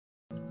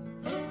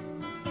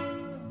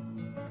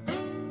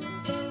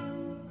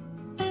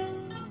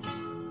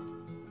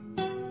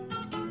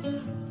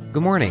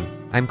Good morning.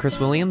 I'm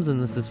Chris Williams,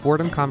 and this is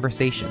Fordham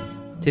Conversations.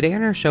 Today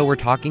on our show, we're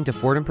talking to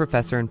Fordham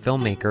professor and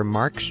filmmaker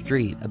Mark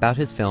Street about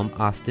his film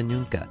Hasta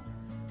Nunca.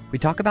 We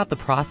talk about the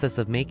process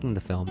of making the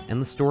film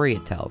and the story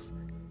it tells.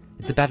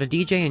 It's about a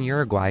DJ in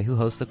Uruguay who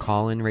hosts a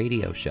call-in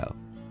radio show.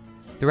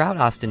 Throughout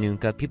Hasta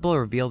Nunca, people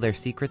reveal their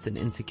secrets and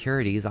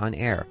insecurities on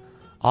air,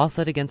 all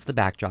set against the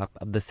backdrop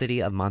of the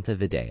city of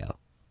Montevideo.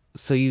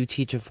 So you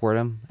teach at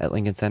Fordham at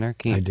Lincoln Center?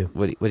 I do.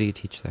 What do you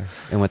teach there?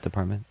 In what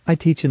department? I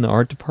teach in the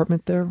art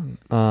department there,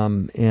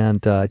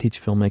 and I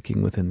teach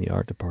filmmaking within the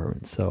art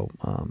department. So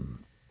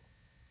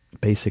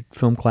basic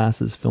film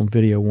classes, film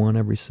video 1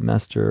 every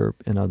semester,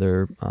 and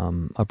other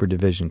upper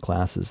division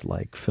classes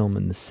like film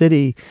in the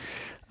city,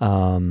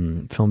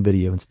 film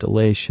video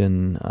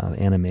installation,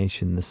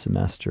 animation this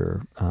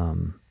semester.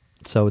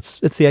 So it's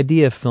the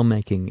idea of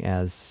filmmaking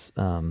as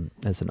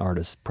an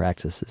artist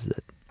practices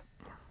it.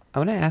 I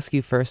want to ask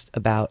you first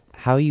about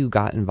how you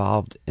got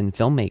involved in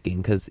filmmaking,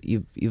 because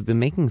you've been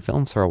making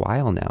films for a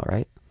while now,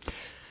 right?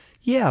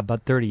 Yeah,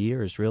 about 30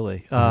 years,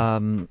 really.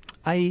 Mm-hmm.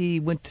 I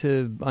went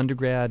to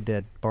undergrad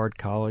at Bard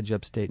College,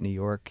 upstate New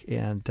York,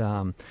 and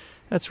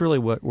that's really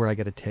where I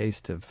got a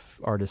taste of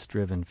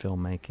artist-driven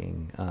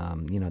filmmaking.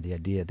 The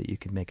idea that you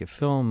could make a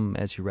film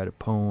as you write a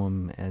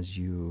poem, as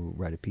you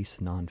write a piece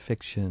of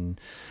nonfiction,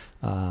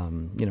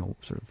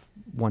 sort of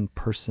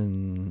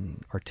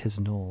one-person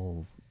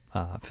artisanal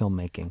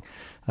filmmaking.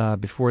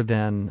 Before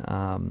then,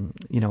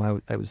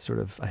 I was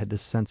I had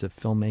this sense of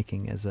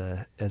filmmaking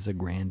as a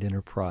grand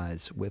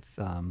enterprise with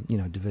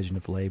division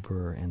of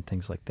labor and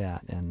things like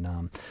that.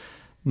 And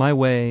my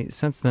way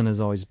since then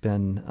has always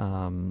been,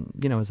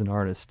 as an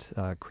artist,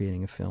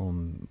 creating a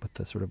film with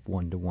a sort of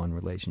one-to-one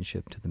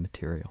relationship to the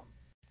material.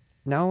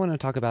 Now I want to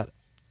talk about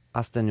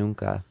Hasta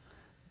Nunca.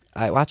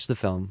 I watched the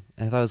film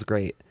and I thought it was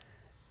great.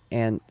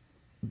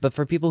 But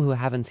for people who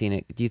haven't seen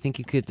it, do you think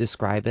you could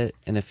describe it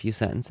in a few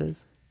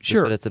sentences?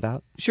 Sure. Just what it's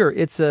about? Sure.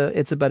 It's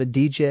about a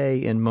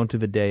DJ in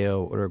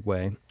Montevideo,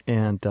 Uruguay,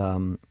 and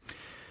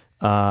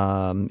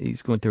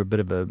he's going through a bit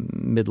of a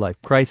midlife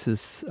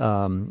crisis.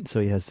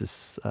 So he has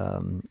this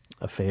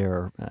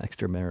affair,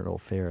 extramarital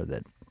affair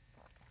that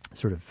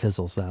sort of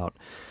fizzles out,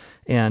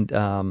 and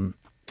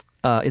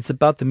it's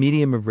about the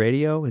medium of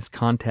radio, his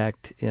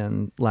contact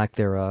and lack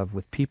thereof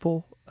with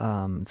people.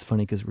 It's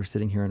funny because we're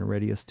sitting here in a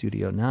radio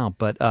studio now,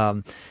 but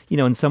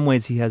in some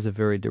ways he has a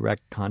very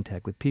direct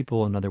contact with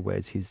people. In other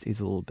ways, he's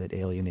a little bit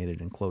alienated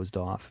and closed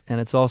off.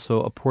 And it's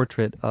also a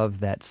portrait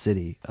of that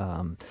city.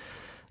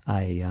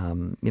 I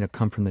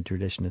come from the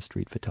tradition of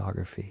street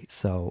photography,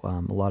 so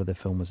a lot of the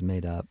film was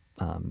made up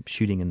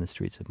shooting in the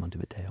streets of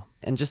Montevideo.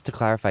 And just to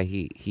clarify,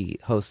 he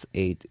hosts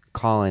a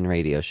call-in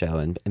radio show,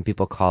 and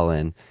people call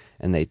in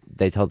and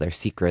they tell their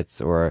secrets,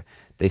 or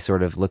they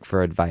sort of look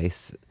for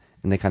advice.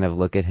 And they kind of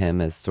look at him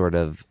as sort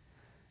of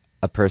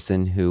a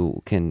person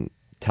who can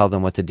tell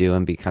them what to do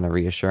and be kind of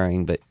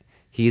reassuring, but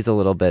he's a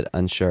little bit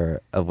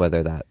unsure of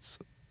whether that's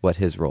what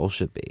his role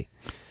should be.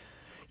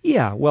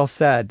 Yeah, well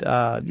said.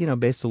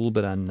 Based a little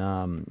bit on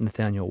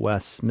Nathaniel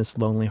West's Miss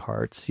Lonely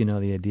Hearts,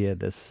 the idea of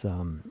this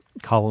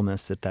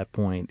columnist at that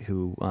point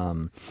who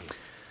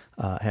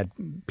had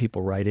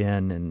people write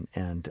in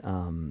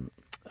and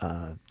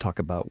talk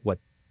about what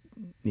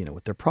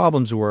their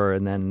problems were,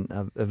 and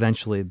then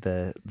eventually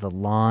the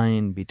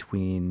line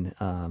between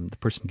the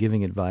person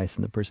giving advice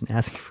and the person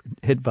asking for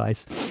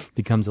advice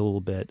becomes a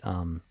little bit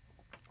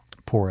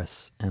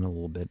porous and a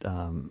little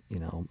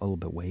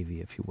bit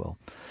wavy, if you will.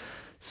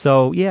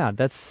 So yeah,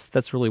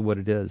 that's really what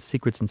it is.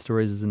 Secrets and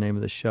Stories is the name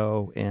of the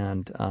show,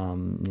 and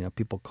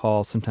people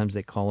call. Sometimes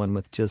they call in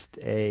with just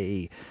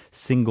a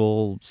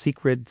single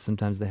secret.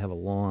 Sometimes they have a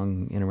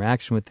long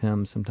interaction with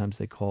him. Sometimes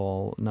they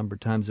call a number of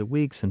times a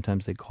week.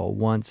 Sometimes they call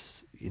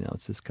once.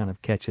 It's this kind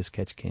of catch as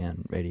catch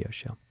can radio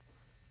show.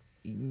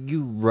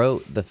 You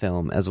wrote the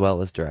film as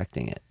well as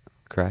directing it,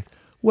 correct?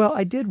 Well,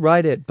 I did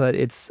write it, but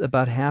it's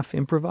about half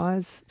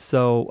improvised.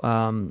 So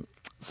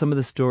some of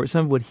the story,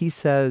 some of what he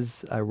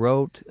says, I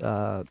wrote.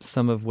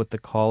 Some of what the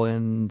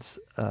call-ins,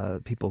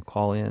 people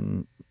call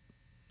in,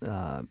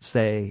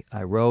 say,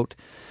 I wrote.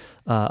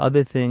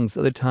 Other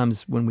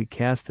times when we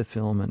cast the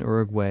film in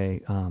Uruguay,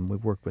 we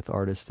worked with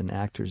artists and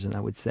actors, and I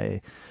would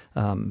say,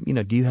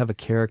 do you have a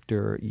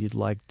character you'd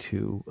like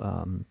to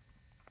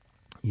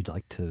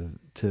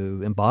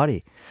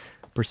embody,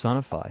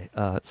 personify?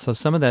 So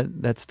some of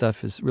that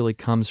stuff really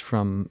comes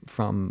from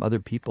other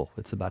people.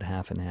 It's about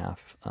half and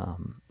half.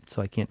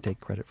 So I can't take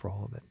credit for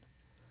all of it.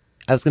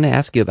 I was going to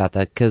ask you about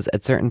that, because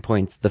at certain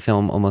points the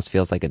film almost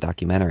feels like a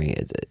documentary.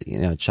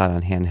 It's shot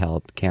on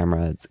handheld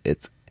camera.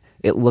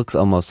 It looks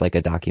almost like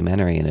a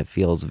documentary, and it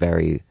feels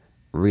very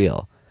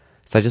real.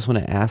 So I just want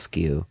to ask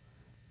you,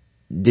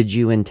 did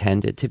you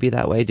intend it to be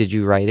that way? Did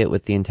you write it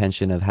with the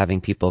intention of having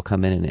people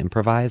come in and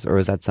improvise, or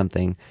was that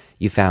something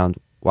you found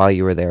while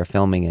you were there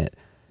filming it?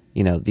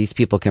 These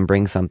people can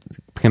bring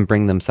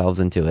themselves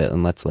into it,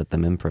 and let's let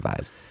them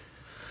improvise.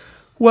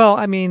 Well,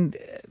 I mean,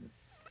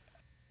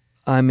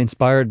 I'm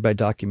inspired by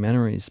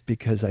documentaries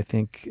because I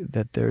think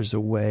that there's a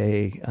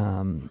way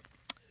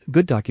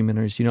good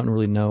documentaries, you don't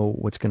really know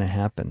what's going to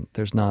happen.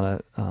 There's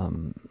not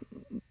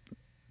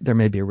there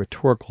may be a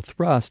rhetorical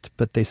thrust,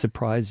 but they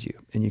surprise you,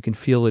 and you can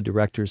feel the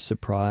director's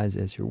surprise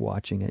as you're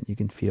watching it. You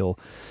can feel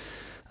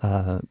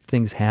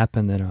things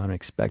happen that are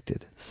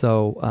unexpected.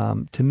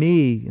 So to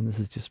me, and this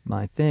is just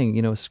my thing,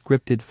 a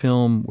scripted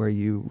film where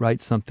you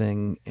write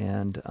something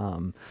and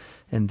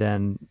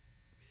then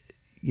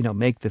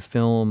make the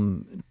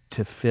film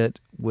to fit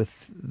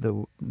with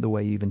the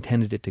way you've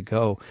intended it to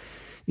go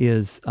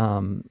is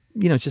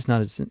it's just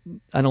not as,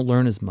 I don't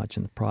learn as much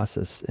in the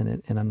process,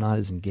 and I'm not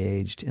as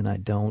engaged, and I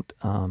don't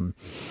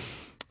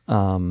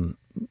I'm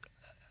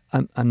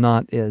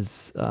not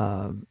as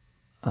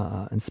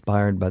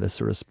inspired by the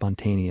sort of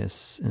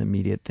spontaneous and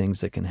immediate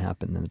things that can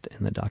happen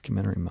in the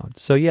documentary mode.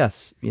 So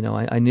yes,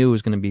 I knew it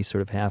was going to be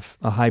sort of half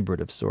a hybrid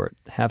of sort,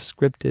 half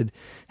scripted,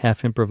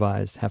 half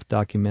improvised, half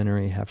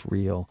documentary, half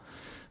real,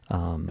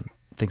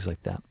 things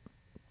like that.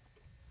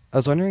 I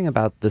was wondering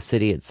about the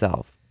city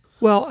itself.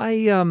 Well,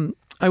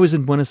 I was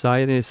in Buenos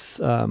Aires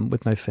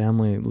with my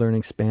family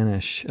learning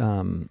Spanish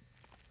 8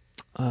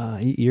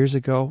 years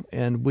ago,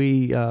 and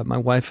my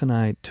wife and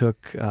I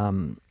took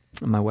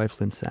my wife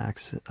Lynn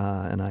Sachs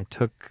and I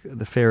took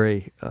the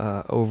ferry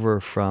over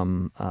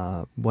from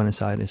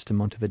Buenos Aires to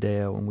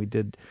Montevideo, and we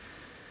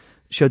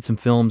showed some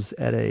films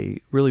at a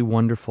really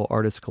wonderful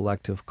artist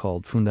collective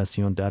called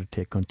Fundación de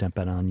Arte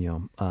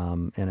Contemporáneo,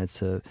 and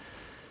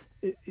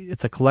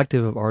it's a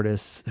collective of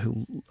artists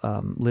who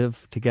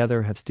live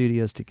together, have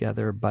studios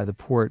together by the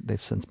port.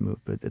 They've since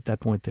moved, but at that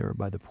point they were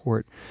by the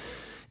port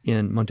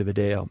in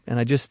Montevideo. And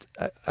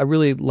I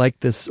really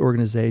like this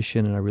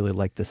organization, and I really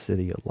like the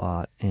city a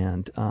lot.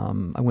 And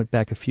I went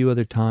back a few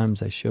other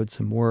times. I showed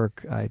some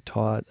work. I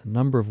taught a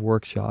number of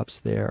workshops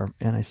there,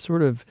 and I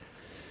sort of,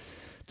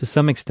 to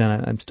some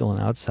extent, I'm still an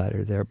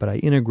outsider there, but I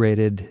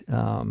integrated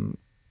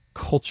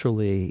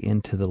culturally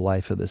into the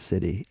life of the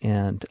city.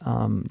 And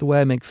the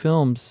way I make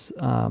films,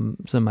 some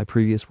of my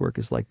previous work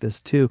is like this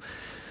too.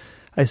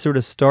 I sort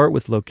of start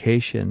with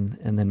location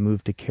and then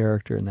move to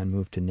character and then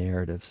move to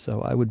narrative.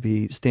 So I would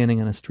be standing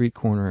on a street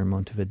corner in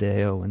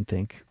Montevideo and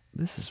think,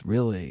 this is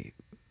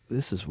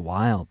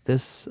wild.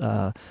 This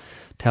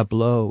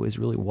tableau is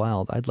really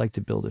wild. I'd like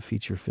to build a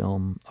feature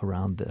film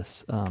around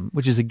this,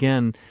 which is,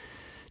 again,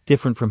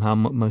 different from how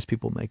most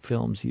people make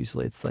films.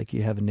 Usually it's like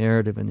you have a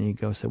narrative and then you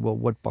go say, well,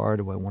 what bar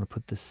do I want to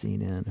put this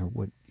scene in, or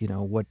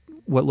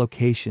what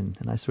location?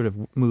 And I sort of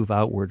move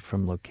outward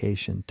from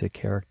location to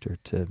character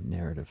to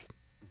narrative.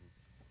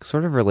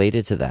 Sort of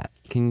related to that,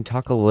 can you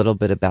talk a little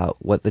bit about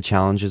what the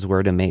challenges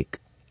were to make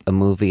a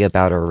movie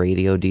about a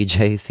radio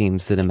DJ seem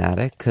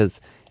cinematic? Because,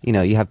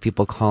 you have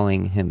people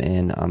calling him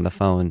in on the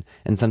phone,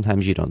 and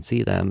sometimes you don't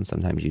see them,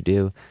 sometimes you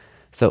do.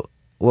 So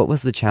what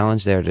was the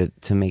challenge there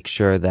to make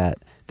sure that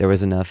there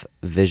was enough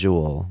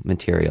visual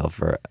material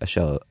for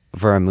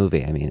a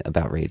movie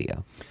about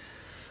radio?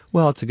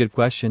 Well, it's a good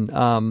question.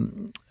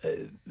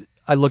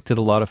 I looked at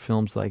a lot of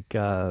films like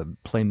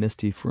Play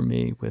Misty for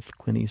Me with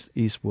Clint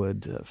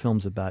Eastwood,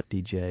 films about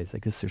DJs. I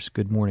guess there's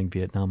Good Morning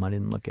Vietnam. I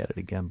didn't look at it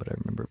again, but I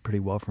remember it pretty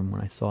well from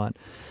when I saw it.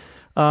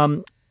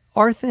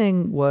 Our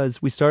thing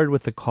was we started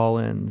with the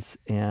call-ins,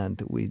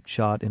 and we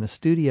shot in a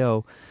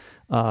studio,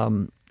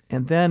 and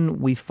then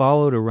we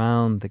followed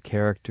around the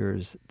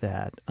characters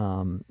that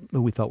who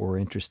we thought were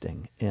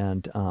interesting,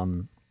 and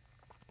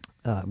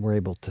were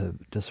able to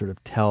sort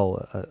of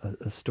tell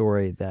a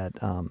story that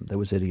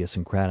was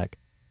idiosyncratic.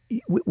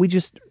 We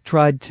just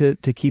tried to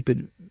keep it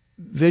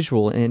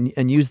visual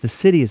and use the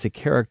city as a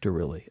character,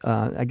 really.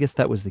 I guess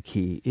that was the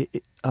key.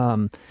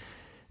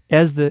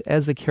 As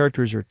the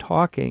characters are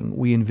talking,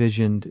 we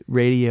envisioned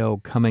radio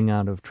coming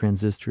out of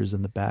transistors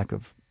in the back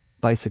of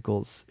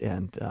bicycles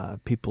and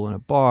people in a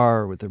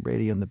bar with the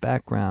radio in the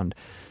background.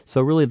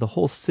 So really the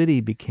whole city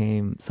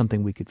became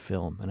something we could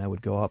film, and I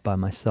would go out by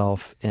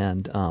myself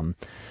and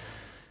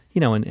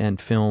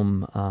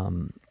film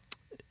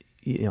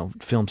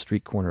film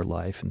street corner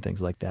life and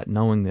things like that,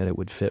 knowing that it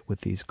would fit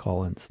with these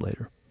call-ins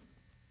later.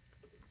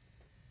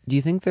 Do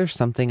you think there's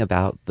something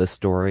about the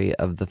story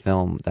of the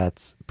film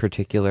that's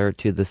particular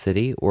to the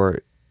city,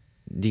 or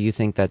do you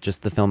think that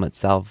just the film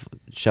itself,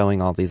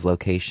 showing all these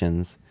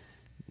locations,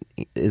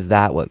 is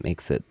that what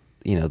makes it,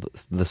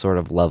 the sort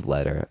of love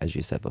letter, as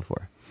you said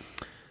before?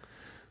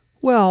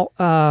 Well,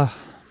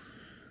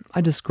 I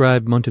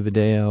describe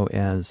Montevideo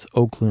as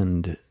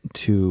Oakland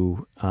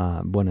to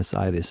Buenos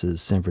Aires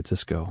as San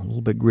Francisco. A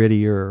little bit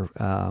grittier.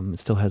 It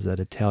still has that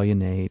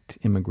Italianate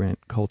immigrant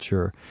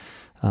culture.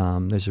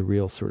 There's a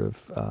real sort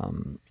of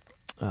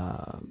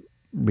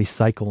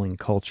recycling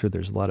culture.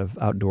 There's a lot of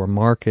outdoor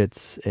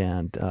markets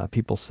and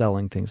people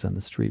selling things on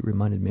the street.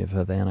 Reminded me of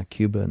Havana,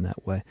 Cuba in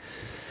that way.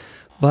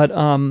 But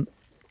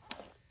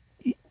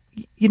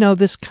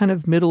this kind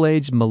of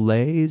middle-aged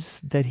malaise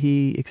that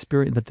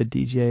that the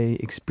DJ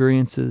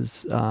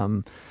experiences,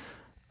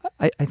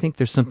 I think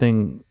there's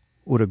something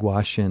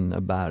Uruguayan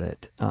about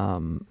it,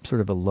 sort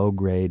of a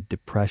low-grade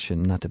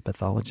depression, not to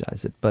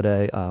pathologize it, but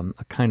a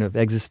kind of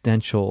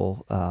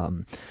existential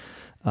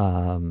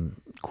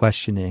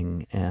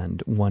questioning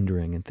and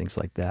wondering and things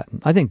like that.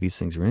 And I think these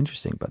things are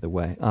interesting, by the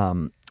way.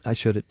 I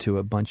showed it to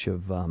a bunch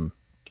of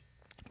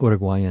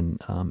Uruguayan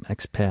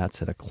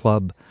expats at a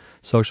club,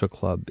 social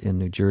club in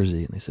New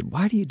Jersey, and they said,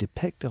 "Why do you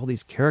depict all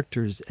these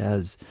characters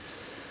as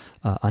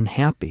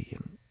unhappy?"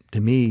 And to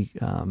me,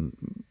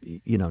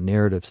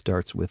 narrative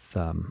starts with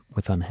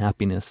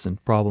unhappiness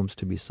and problems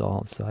to be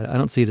solved. So I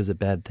don't see it as a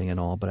bad thing at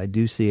all, but I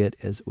do see it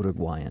as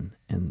Uruguayan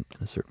in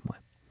a certain way.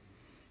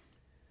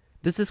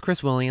 This is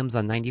Chris Williams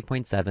on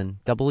 90.7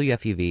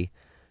 WFUV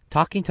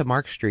talking to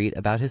Mark Street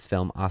about his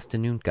film Hasta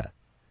Nunca.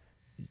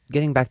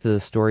 Getting back to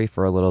the story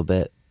for a little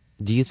bit,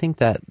 do you think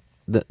that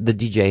the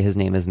DJ, his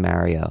name is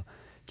Mario,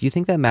 do you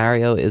think that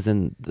Mario is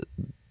in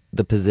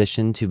the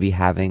position to be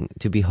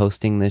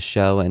hosting this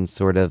show and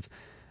sort of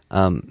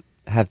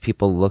have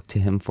people look to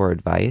him for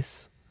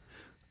advice?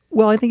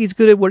 Well, I think he's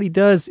good at what he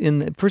does.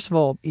 First of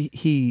all,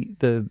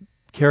 the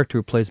character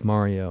who plays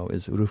Mario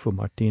is Rufo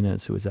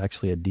Martinez, who is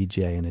actually a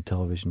DJ and a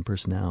television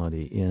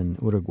personality in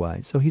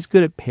Uruguay. So he's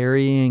good at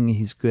parrying.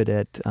 He's good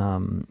at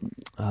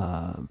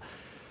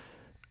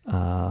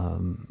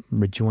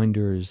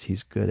rejoinders.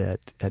 He's good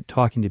at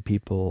talking to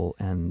people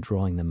and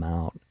drawing them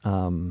out.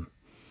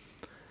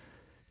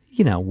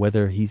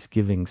 Whether he's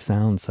giving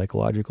sound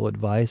psychological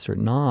advice or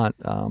not,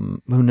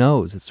 who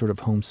knows? It's sort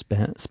of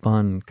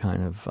homespun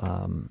kind of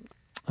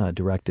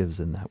directives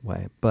in that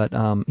way. But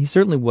he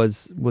certainly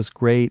was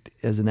great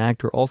as an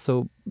actor.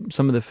 Also,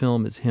 some of the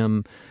film is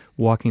him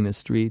walking the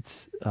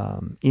streets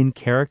in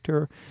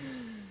character,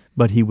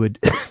 but he would,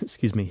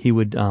 he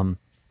would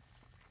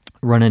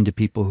run into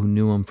people who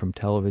knew him from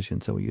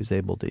television, so he was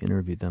able to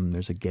interview them.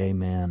 There's a gay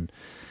man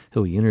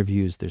who he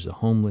interviews. There's a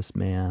homeless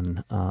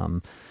man.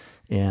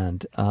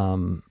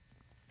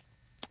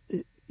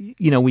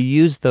 We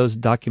used those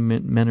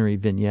documentary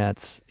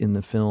vignettes in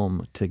the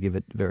film to give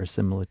it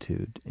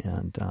verisimilitude,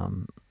 and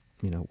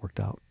it worked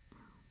out.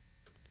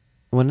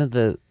 One of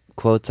the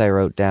quotes I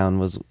wrote down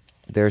was,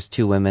 there's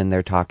two women,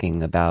 they're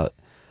talking about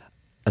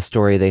a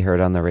story they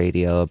heard on the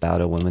radio about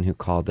a woman who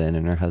called in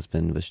and her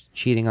husband was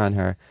cheating on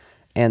her.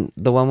 And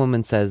the one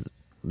woman says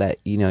that,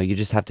 you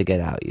just have to get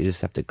out. You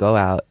just have to go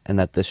out, and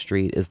that the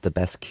street is the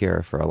best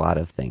cure for a lot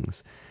of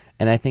things.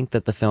 And I think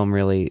that the film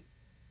really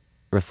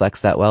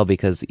reflects that well,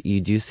 because you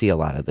do see a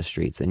lot of the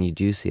streets and you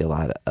do see a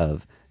lot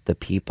of the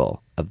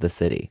people of the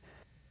city.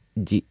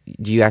 Do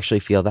you actually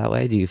feel that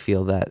way? Do you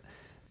feel that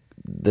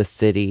the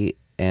city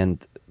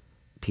and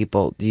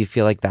people, do you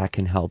feel like that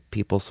can help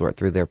people sort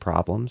through their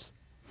problems?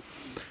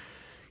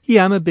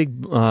 Yeah, I'm a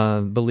big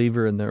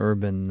believer in the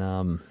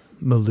urban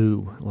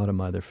milieu. A lot of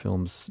my other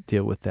films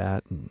deal with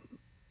that. And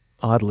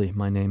oddly,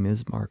 my name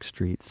is Mark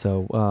Street,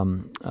 so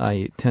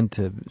I tend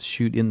to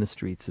shoot in the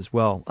streets as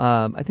well.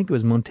 I think it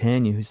was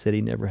Montaigne who said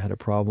he never had a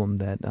problem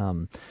that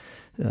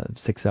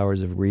 6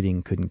 hours of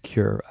reading couldn't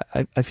cure.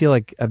 I feel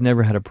like I've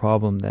never had a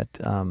problem that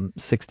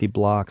 60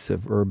 blocks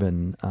of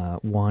urban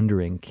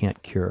wandering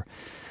can't cure.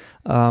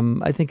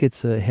 I think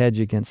it's a hedge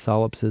against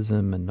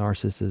solipsism and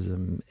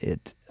narcissism.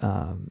 It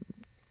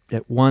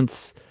at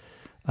once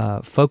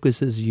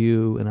focuses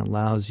you and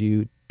allows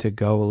you to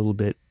go a little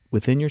bit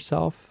within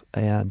yourself.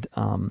 And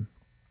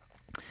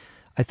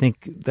I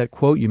think that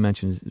quote you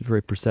mentioned is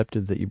very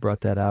perceptive that you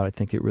brought that out. I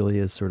think it really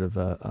is sort of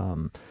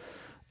an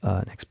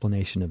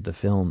explanation of the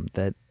film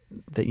that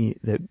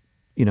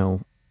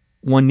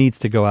one needs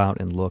to go out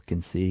and look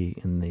and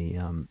see in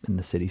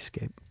the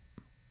cityscape.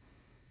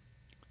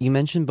 You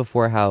mentioned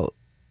before how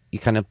you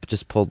kind of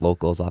just pulled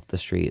locals off the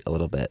street a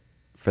little bit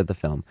for the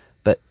film,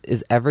 but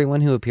is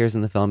everyone who appears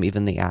in the film,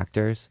 even the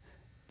actors,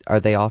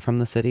 are they all from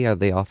the city? Are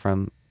they all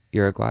from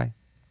Uruguay?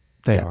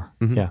 They are.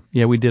 Mm-hmm.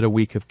 Yeah. We did a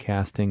week of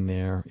casting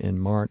there in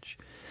March.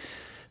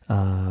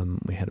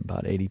 We had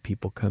about 80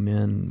 people come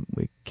in.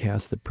 We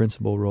cast the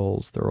principal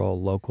roles. They're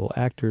all local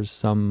actors.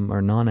 Some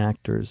are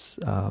non-actors.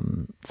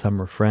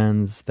 Some are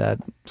friends. That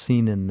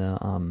scene in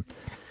the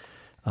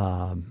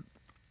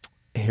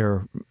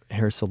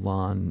hair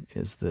salon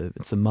it's the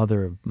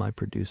mother of my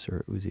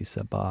producer, Uzi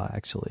Sabah,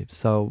 actually.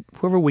 So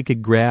whoever we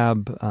could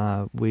grab,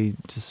 we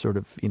just sort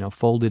of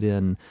folded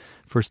in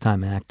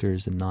first-time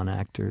actors and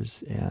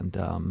non-actors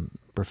and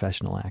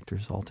professional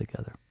actors all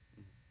together.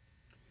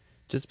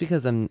 Just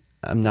because I'm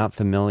not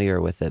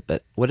familiar with it,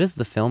 but what is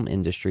the film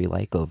industry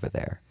like over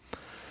there?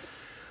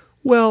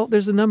 Well,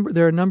 there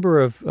are a number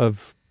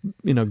of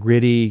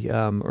gritty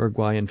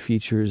Uruguayan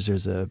features.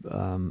 There's a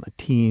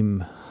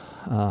team.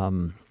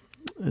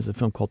 There's a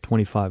film called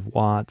 25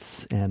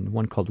 Watts and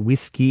one called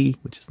Whiskey,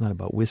 which is not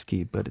about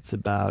whiskey, but it's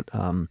about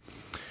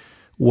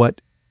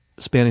what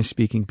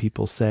Spanish-speaking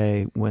people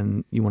say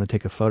when you want to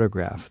take a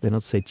photograph. They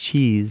don't say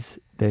cheese,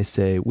 they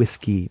say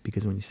whiskey,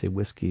 because when you say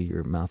whiskey,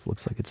 your mouth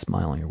looks like it's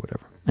smiling or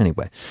whatever.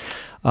 Anyway,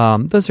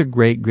 those are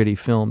great, gritty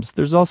films.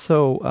 There's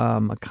also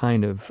a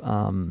kind of,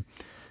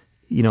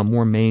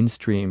 more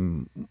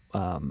mainstream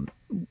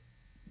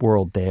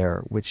world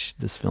there, which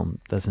this film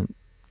doesn't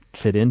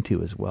fit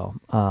into as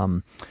well.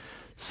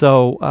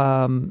 So,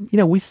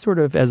 we sort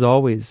of, as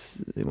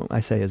always, I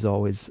say as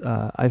always,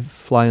 I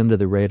fly under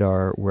the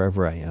radar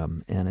wherever I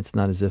am. And it's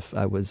not as if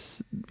I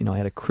was, I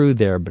had a crew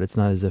there, but it's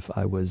not as if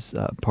I was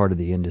part of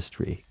the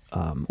industry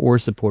or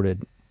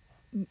supported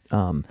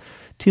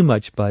too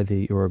much by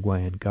the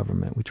Uruguayan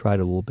government. We tried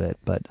a little bit,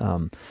 but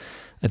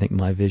I think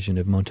my vision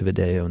of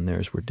Montevideo and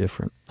theirs were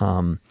different.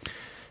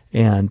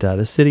 And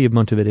the city of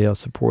Montevideo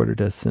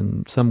supported us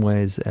in some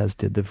ways, as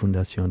did the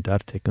Fundación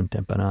d'Arte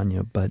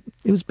Contemporáneo. But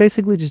it was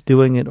basically just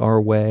doing it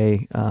our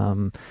way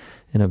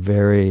in a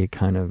very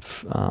kind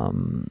of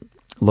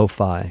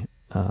lo-fi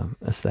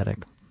aesthetic.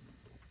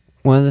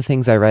 One of the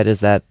things I read is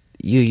that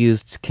you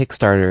used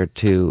Kickstarter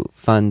to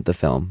fund the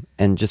film.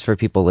 And just for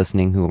people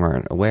listening who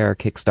aren't aware,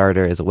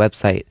 Kickstarter is a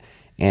website,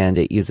 and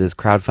it uses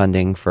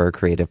crowdfunding for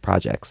creative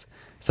projects.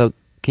 So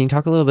can you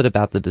talk a little bit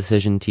about the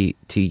decision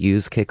to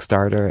use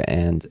Kickstarter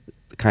and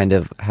kind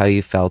of how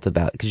you felt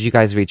about, because you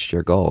guys reached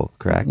your goal,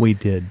 correct? We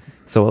did.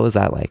 So what was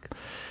that like?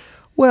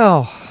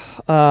 Well,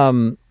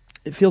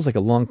 it feels like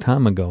a long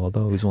time ago,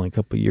 although it was only a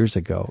couple of years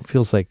ago. It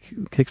feels like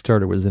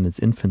Kickstarter was in its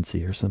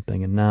infancy or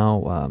something. And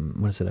now,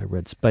 what is it? I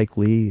read Spike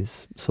Lee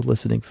is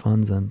soliciting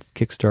funds on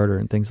Kickstarter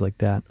and things like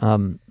that.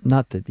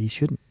 Not that he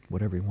shouldn't,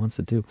 whatever he wants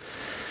to do.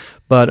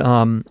 But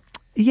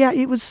yeah,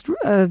 it was.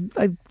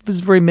 I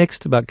was very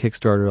mixed about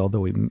Kickstarter,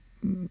 although we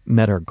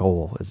met our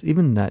goal.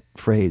 Even that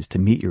phrase "to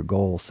meet your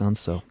goal" sounds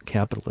so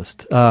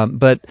capitalist.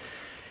 But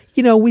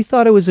we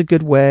thought it was a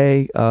good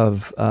way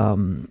of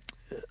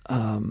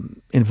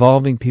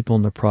involving people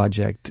in the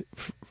project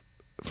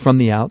from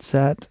the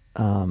outset.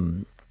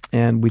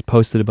 And we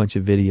posted a bunch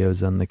of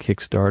videos on the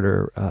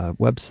Kickstarter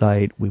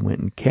website. We went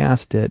and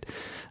cast it.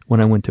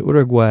 When I went to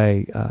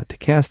Uruguay to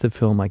cast the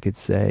film, I could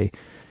say,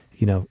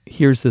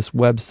 here's this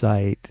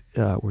website.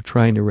 We're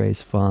trying to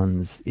raise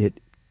funds.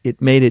 It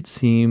made it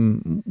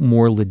seem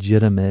more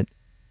legitimate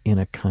in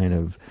a kind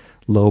of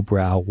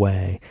lowbrow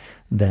way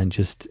than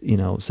just,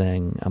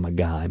 saying I'm a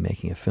guy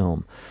making a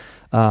film.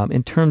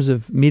 In terms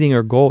of meeting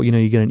our goal,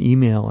 you get an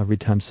email every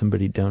time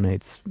somebody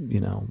donates,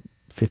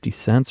 50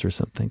 cents or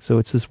something. So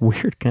it's this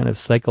weird kind of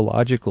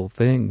psychological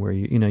thing where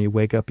you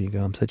wake up and you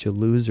go, I'm such a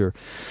loser.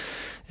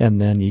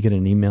 And then you get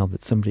an email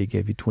that somebody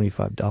gave you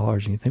 $25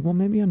 and you think, well,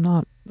 maybe I'm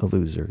not a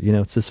loser.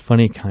 It's this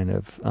funny kind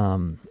of,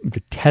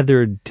 you're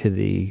tethered to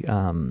the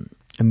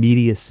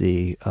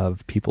immediacy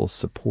of people's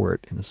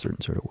support in a certain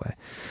sort of way.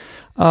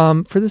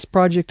 For this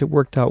project, it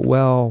worked out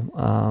well.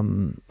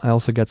 I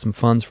also got some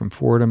funds from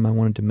Fordham. I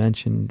wanted to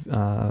mention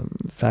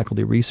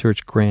faculty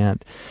research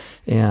grant.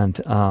 And,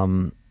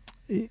 I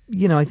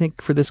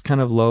think for this kind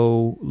of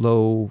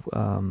lo-fi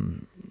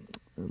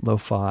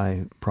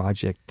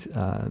project,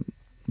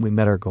 we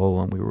met our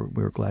goal and we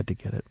were glad to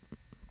get it.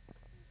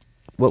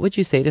 What would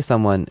you say to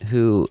someone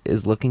who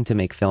is looking to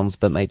make films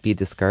but might be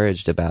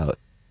discouraged about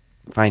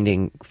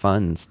finding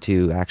funds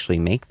to actually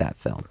make that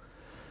film?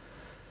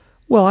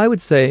 Well, I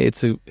would say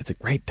it's a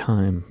great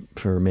time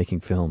for making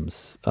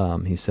films.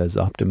 He says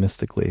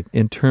optimistically.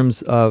 In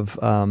terms of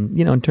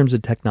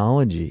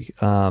technology,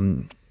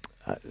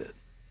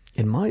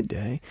 in my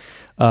day,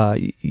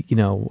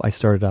 I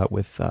started out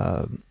with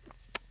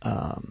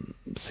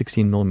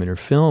 16 millimeter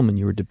film, and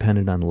you were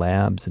dependent on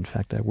labs. In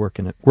fact, I worked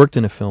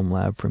in a film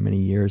lab for many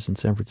years in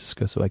San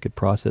Francisco, so I could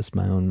process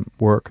my own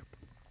work.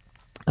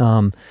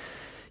 You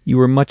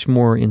were much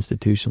more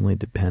institutionally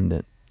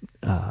dependent.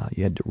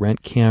 You had to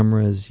rent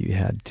cameras. You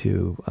had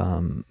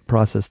to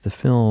process the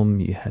film.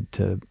 You had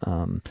to,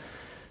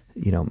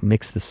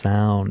 mix the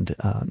sound.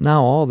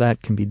 Now all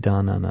that can be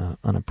done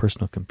on a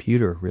personal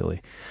computer,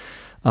 really.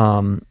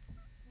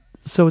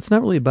 So it's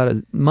not really about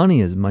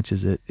money as much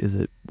as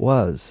it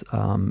was.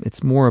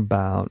 It's more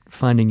about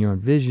finding your own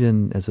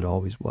vision, as it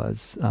always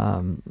was.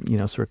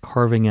 Sort of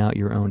carving out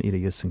your own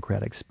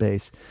idiosyncratic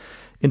space.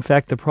 In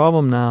fact, the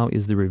problem now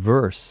is the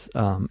reverse.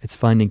 It's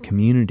finding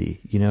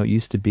community. It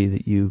used to be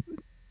that you'd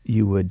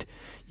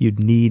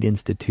need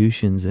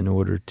institutions in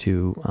order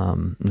to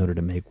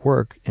make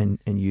work, and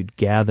you'd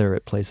gather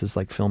at places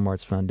like Film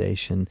Arts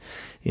Foundation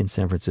in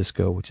San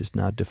Francisco, which is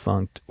now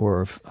defunct,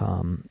 or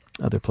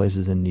other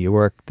places in New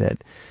York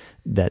that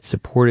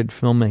supported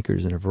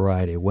filmmakers in a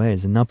variety of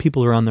ways. And now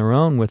people are on their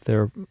own with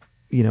their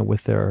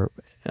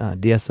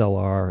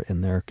DSLR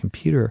and their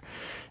computer,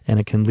 and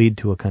it can lead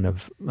to a kind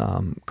of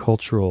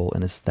cultural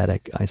and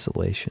aesthetic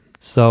isolation.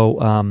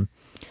 So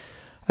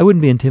I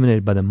wouldn't be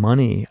intimidated by the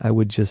money. I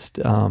would just,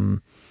 it's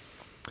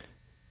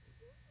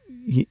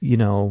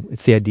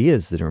the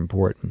ideas that are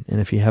important.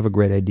 And if you have a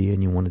great idea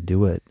and you want to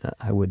do it,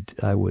 I would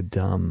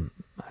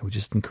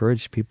just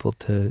encourage people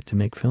to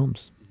make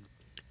films.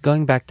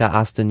 Going back to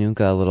Hasta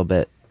Nunca a little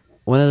bit,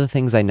 one of the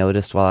things I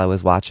noticed while I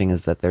was watching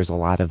is that there's a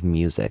lot of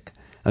music.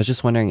 I was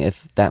just wondering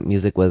if that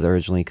music was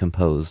originally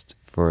composed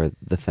for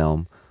the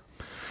film.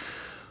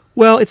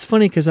 Well, it's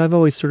funny because I've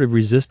always sort of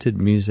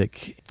resisted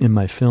music in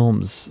my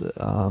films.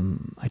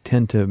 I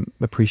tend to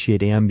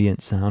appreciate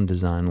ambient sound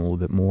design a little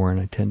bit more, and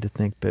I tend to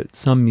think that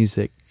some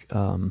music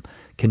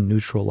can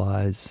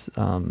neutralize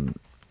some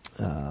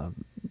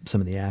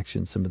of the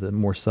action, some of the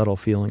more subtle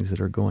feelings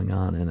that are going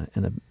on in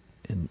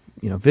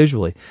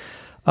visually.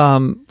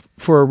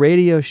 For a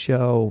radio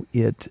show,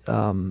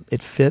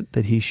 it fit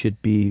that he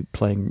should be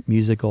playing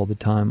music all the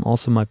time.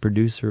 Also, my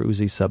producer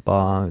Uzi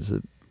Sabah is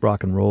a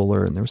rock and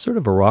roller, and there was sort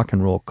of a rock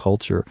and roll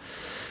culture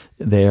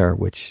there,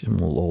 which I'm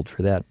a little old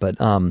for that, but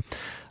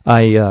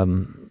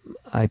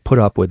I put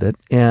up with it,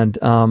 and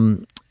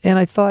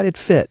I thought it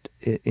fit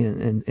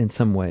in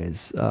some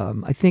ways.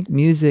 I think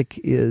music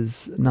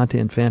is, not to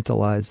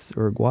infantilize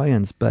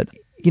Uruguayans, but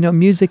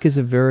music is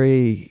a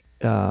very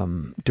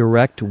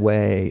direct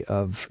way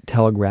of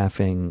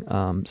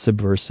telegraphing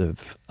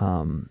subversive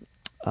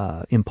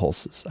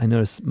impulses. I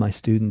notice my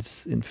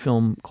students in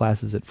film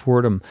classes at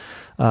Fordham,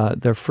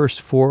 their first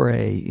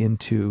foray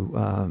into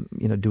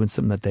doing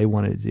something that they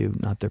wanted to do,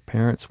 not their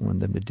parents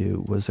wanted them to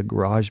do, was a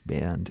garage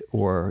band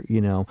or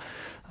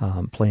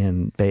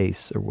playing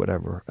bass or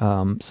whatever.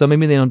 So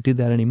maybe they don't do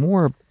that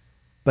anymore,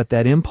 but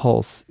that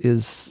impulse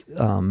is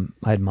I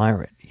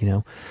admire it,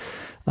 and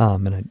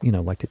I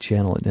like to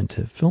channel it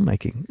into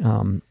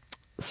filmmaking.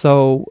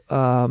 So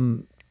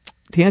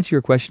to answer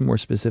your question more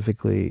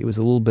specifically, it was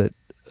a little bit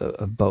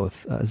of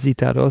both.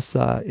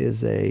 Zitarrosa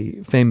is a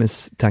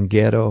famous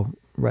tanguero,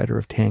 writer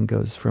of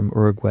tangos from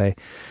Uruguay.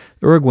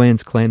 The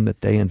Uruguayans claim that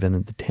they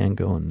invented the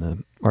tango and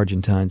the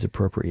Argentines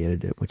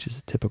appropriated it, which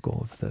is typical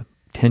of the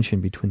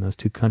tension between those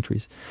two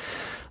countries.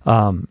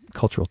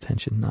 Cultural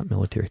tension, not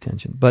military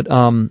tension. But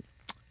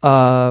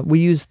we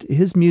used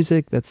his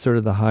music. That's sort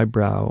of the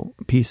highbrow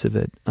piece of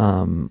it.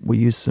 We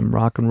used some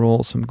rock and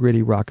roll, some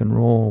gritty rock and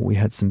roll. We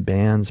had some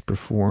bands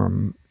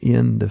perform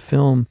in the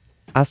film.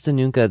 Hasta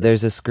Nunca,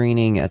 there's a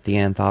screening at the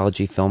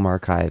Anthology Film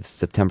Archives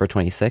September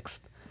 26th.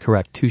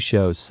 Correct. 2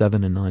 shows,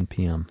 7 and 9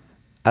 p.m.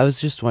 I was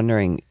just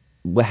wondering,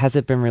 has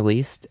it been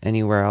released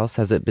anywhere else?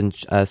 Has it been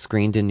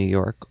screened in New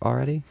York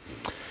already?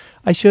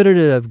 I showed it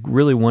at a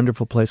really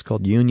wonderful place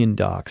called Union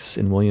Docks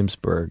in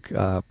Williamsburg,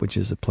 which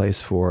is a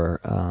place for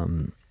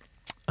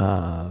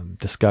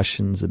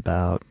discussions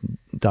about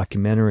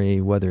documentary,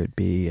 whether it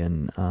be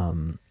in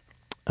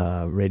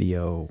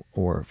radio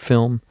or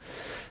film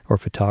or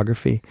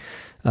photography.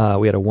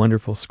 We had a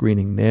wonderful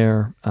screening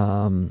there,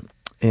 and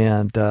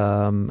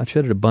I've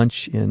showed it a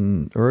bunch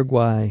in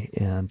Uruguay,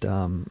 and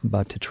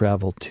about to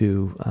travel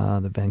to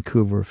the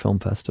Vancouver Film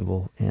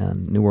Festival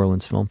and New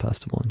Orleans Film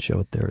Festival and show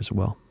it there as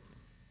well.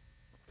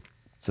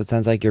 So it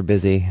sounds like you're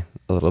busy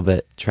a little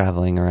bit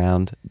traveling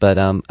around, but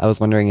I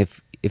was wondering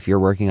if you're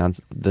working on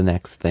the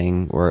next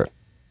thing, or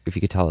if you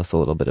could tell us a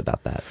little bit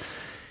about that.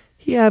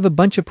 Yeah, I have a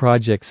bunch of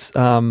projects.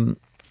 One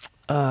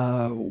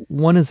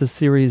is a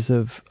series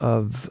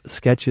of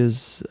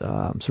sketches,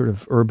 sort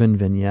of urban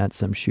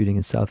vignettes I'm shooting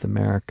in South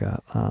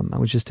America. I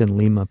was just in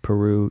Lima,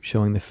 Peru,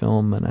 showing the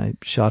film, and I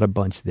shot a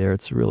bunch there.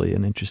 It's really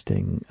an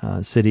interesting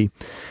city.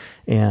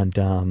 And,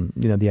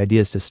 the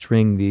idea is to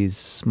string these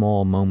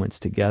small moments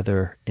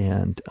together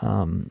and,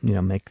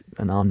 make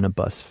an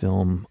omnibus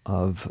film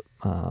of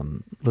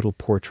little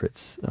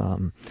portraits.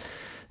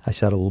 I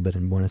shot a little bit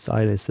in Buenos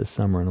Aires this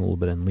summer and a little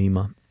bit in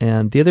Lima.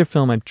 And the other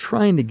film I'm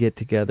trying to get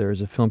together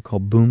is a film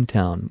called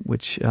Boomtown,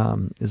 which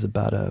is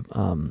about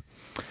a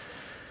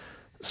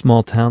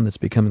small town that's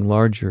becoming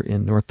larger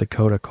in North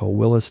Dakota called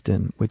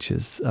Williston, which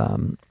is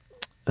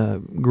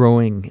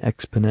growing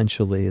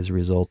exponentially as a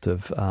result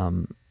of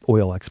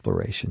oil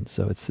exploration.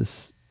 So it's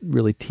this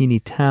really teeny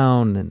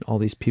town, and all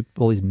these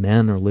people, all these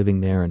men are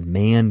living there in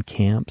man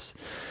camps,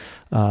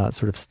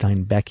 sort of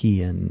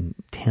Steinbeckian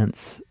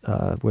tents,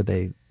 where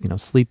they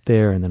sleep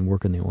there and then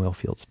work in the oil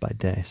fields by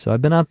day. So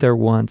I've been out there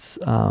once,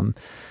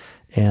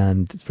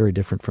 and it's very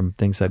different from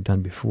things I've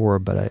done before.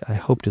 But I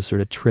hope to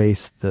sort of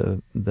trace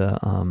the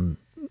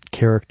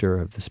character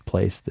of this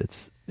place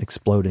that's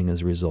exploding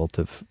as a result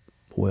of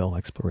oil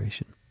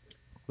exploration.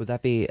 Would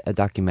that be a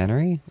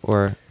documentary,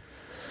 or?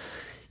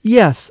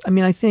 Yes, I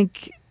mean, I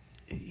think,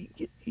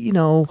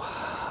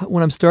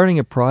 when I'm starting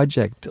a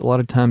project, a lot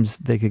of times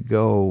they could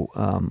go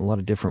a lot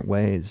of different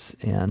ways.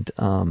 And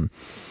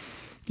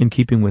in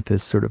keeping with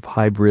this sort of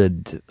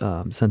hybrid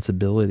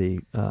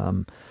sensibility,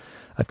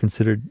 I've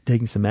considered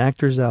taking some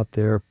actors out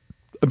there.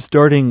 I'm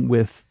starting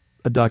with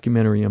a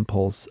documentary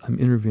impulse. I'm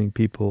interviewing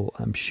people.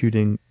 I'm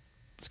shooting,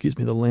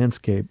 the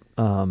landscape.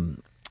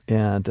 And I'm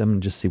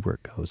going to just see where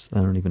it goes. I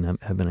don't even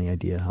have any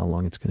idea how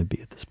long it's going to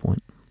be at this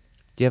point.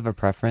 Do you have a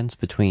preference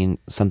between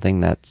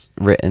something that's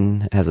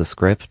written as a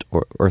script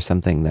or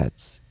something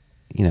that's,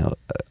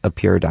 a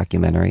pure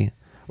documentary?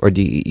 Or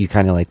do you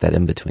kind of like that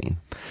in between?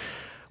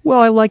 Well,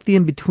 I like the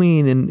in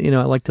between, and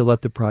I like to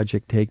let the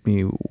project take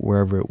me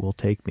wherever it will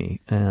take me.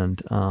 And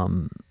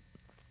I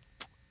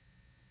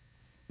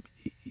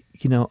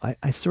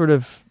sort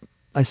of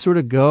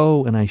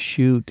go and I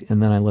shoot,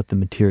 and then I let the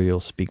material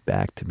speak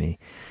back to me.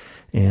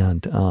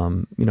 And,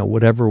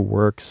 whatever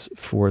works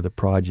for the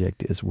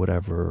project is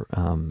whatever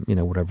I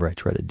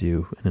try to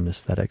do in an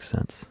aesthetic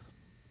sense.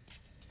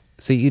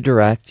 So you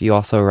direct, you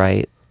also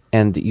write,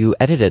 and you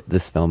edited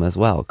this film as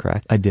well,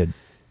 correct? I did.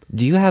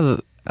 Do you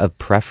have a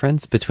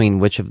preference between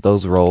which of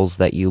those roles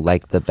that you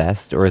like the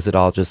best, or is it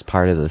all just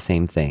part of the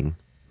same thing?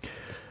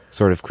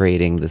 Sort of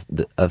creating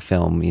a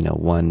film,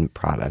 one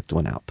product,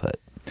 one output?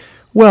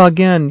 Well,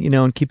 again,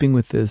 in keeping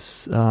with this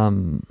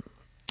sort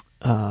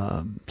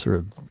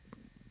of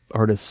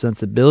artist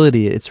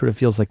sensibility, it sort of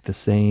feels like the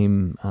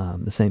same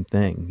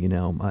thing,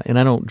 and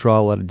I don't draw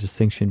a lot of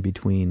distinction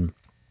between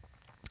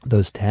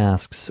those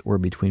tasks or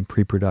between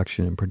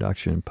pre-production and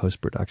production and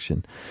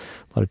post-production.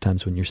 A lot of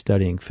times when you're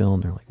studying film,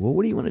 they're like, well,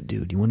 what do you want to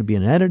do? Do you want to be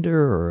an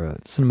editor or a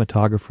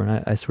cinematographer?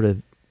 And I sort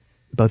of,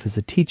 both as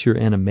a teacher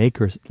and a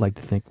maker, like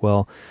to think,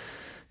 well,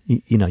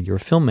 you're a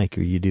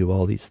filmmaker, you do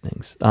all these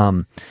things.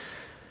 I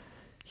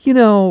don't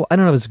know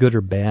if it's good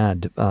or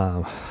bad,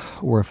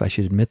 or if I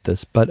should admit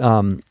this, but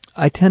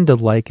I tend to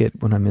like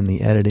it when I'm in the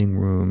editing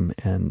room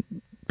and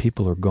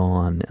people are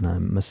gone and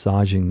I'm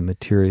massaging the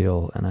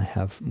material and I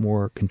have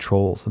more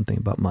control, something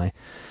about my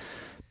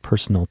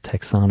personal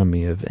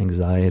taxonomy of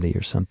anxiety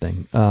or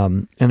something.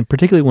 And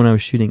particularly when I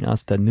was shooting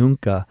Hasta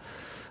Nunca,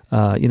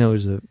 it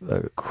was a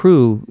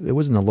crew. It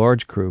wasn't a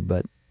large crew,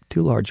 but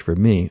too large for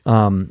me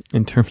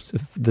in terms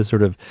of the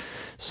sort of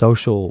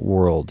social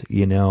world,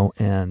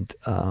 and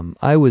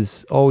I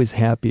was always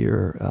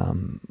happier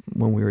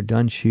when we were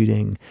done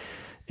shooting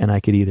and I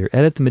could either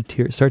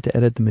start to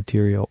edit the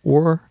material,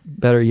 or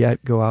better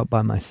yet, go out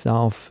by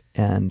myself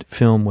and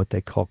film what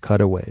they call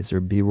cutaways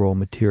or B-roll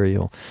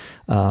material.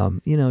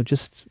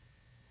 Just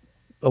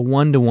a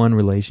one-to-one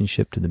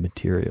relationship to the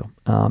material.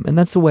 And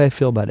that's the way I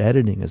feel about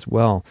editing as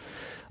well.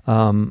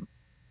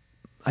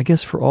 I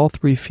guess for all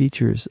three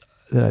features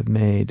that I've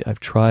made, I've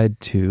tried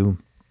to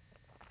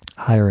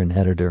hire an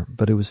editor,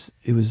 but it was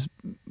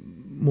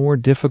more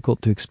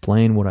difficult to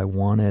explain what I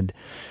wanted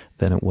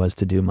than it was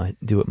to do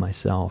it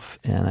myself.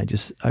 And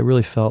I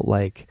really felt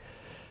like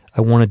I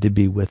wanted to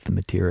be with the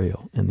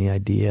material, and the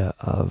idea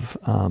of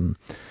having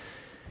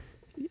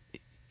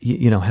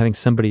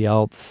somebody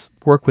else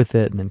work with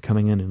it and then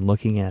coming in and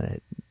looking at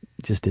it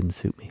just didn't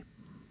suit me.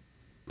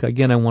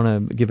 Again, I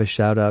want to give a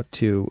shout out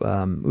to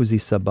Uzi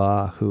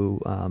Sabah,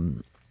 who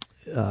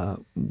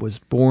was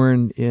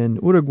born in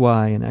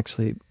Uruguay and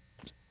actually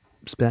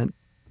spent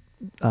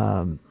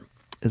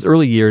his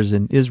early years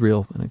in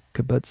Israel in a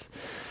kibbutz,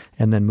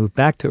 and then moved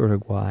back to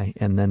Uruguay,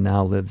 and then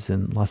now lives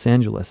in Los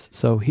Angeles.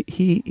 So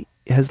he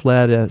has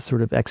led a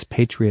sort of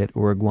expatriate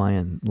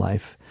Uruguayan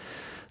life,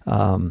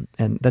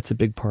 and that's a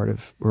big part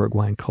of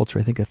Uruguayan culture.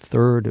 I think a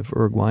third of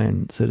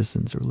Uruguayan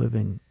citizens are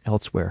living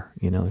elsewhere.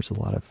 There's a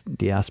lot of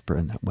diaspora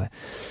in that way.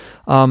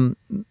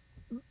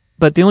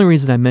 But the only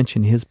reason I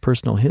mention his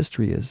personal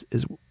history is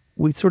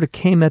we sort of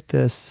came at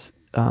this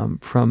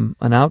from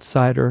an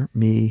outsider,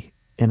 me,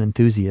 an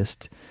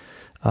enthusiast,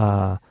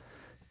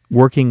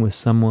 working with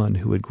someone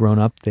who had grown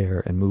up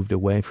there and moved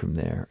away from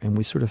there. And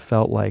we sort of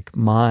felt like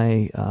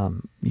my,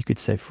 you could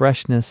say,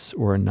 freshness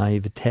or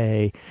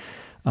naivete,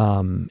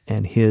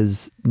 and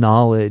his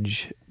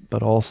knowledge,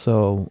 but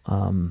also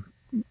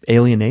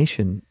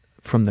alienation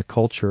from the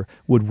culture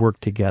would work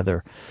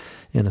together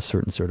in a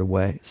certain sort of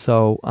way.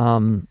 So,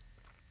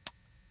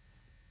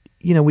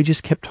 we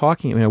just kept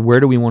talking. Where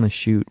do we want to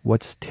shoot?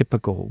 What's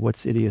typical?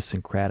 What's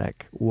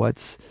idiosyncratic?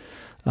 What's,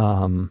 there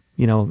are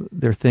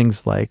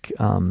things like,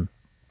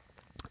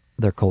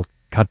 they're called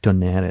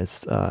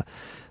cartoneres,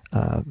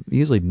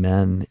 usually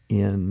men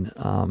in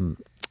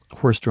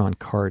horse-drawn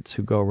carts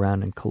who go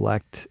around and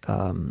collect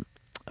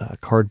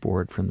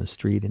cardboard from the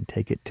street and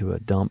take it to a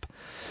dump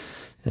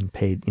and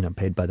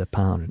paid by the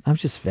pound. And I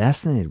was just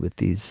fascinated with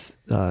these,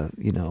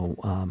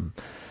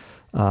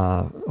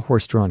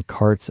 horse-drawn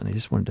carts, and I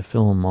just wanted to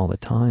film them all the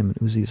time. And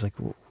Uzi was like,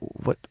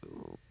 "What?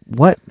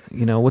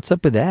 What's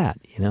up with that?"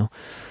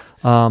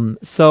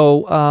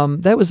 So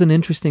that was an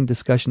interesting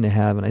discussion to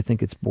have, and I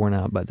think it's borne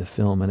out by the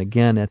film. And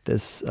again, at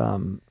this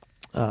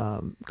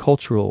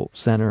cultural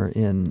center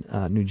in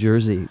New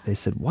Jersey, they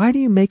said, "Why do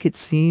you make it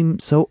seem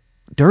so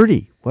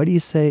dirty? Why do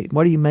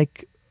you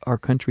make our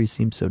country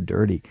seem so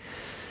dirty?"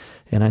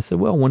 And I said,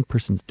 well, one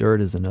person's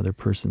dirt is another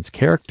person's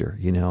character,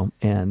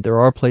 and there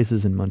are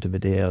places in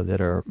Montevideo that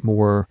are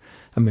more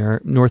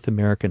North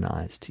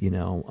Americanized,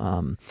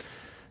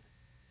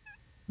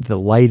 the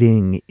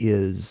lighting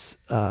is,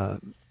 very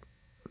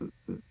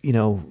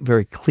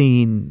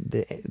clean.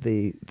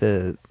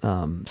 The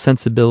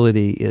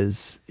sensibility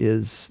is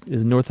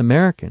North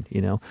American,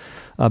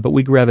 but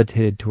we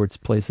gravitated towards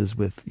places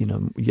with,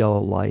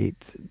 yellow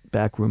light,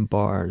 backroom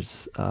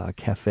bars,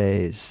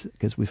 cafes,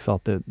 because we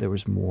felt that there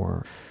was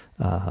more,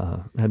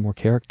 had more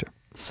character.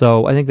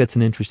 So I think that's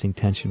an interesting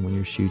tension when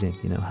you're shooting,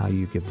 how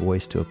you give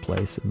voice to a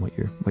place and what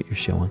you're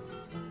showing.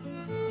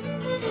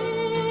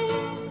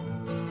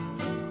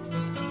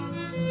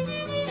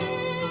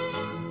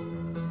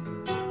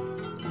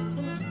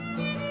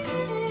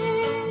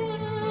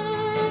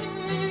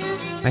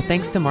 My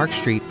thanks to Mark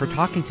Street for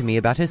talking to me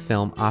about his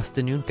film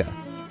Hasta Nunca.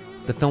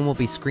 The film will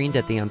be screened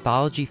at the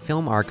Anthology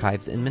Film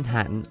Archives in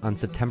Manhattan on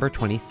September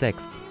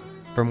 26th.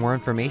 For more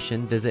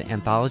information, visit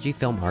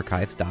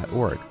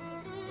anthologyfilmarchives.org.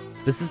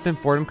 This has been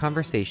Fordham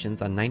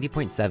Conversations on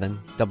 90.7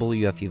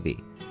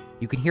 WFUV.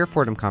 You can hear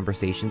Fordham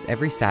Conversations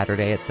every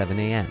Saturday at 7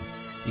 a.m.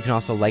 You can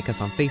also like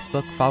us on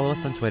Facebook, follow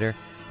us on Twitter,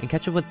 and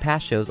catch up with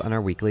past shows on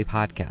our weekly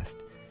podcast.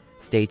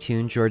 Stay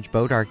tuned, George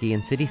Bodarky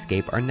and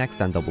Cityscape are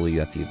next on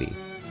WFUV.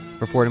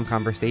 For Fordham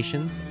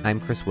Conversations,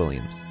 I'm Chris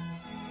Williams.